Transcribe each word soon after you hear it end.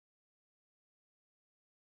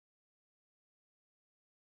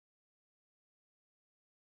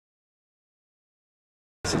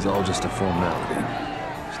This is all just a formality.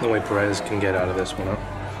 There's no way Perez can get out of this one,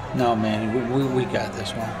 huh? No, man, we got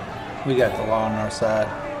this one. We got the law on our side.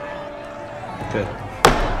 Good.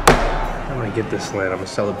 I'm gonna get this land. I'm gonna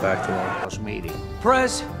sell it back to them. Meeting.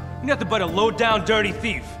 Perez, you're nothing but a low-down, dirty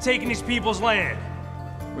thief, taking these people's land.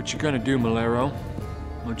 What you gonna do, Malero?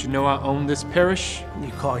 Don't you know I own this parish? You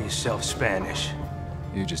call yourself Spanish.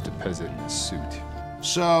 You're just a peasant in a suit.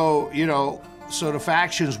 So, you know, so the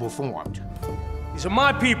factions were formed. These are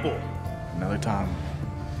my people. Another time,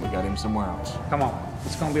 we got him somewhere else. Come on,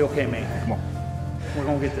 it's gonna be okay, mate. Come on. We're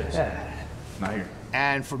gonna get this. Not here.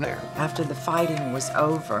 And from there, After the fighting was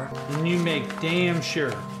over, And you make damn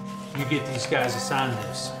sure you get these guys to sign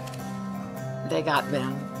this. they got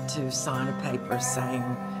Ben to sign a paper saying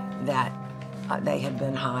that they had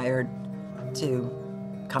been hired to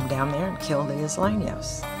come down there and kill the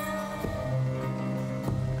Islenos.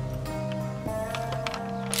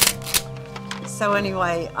 So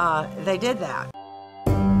anyway, they did that.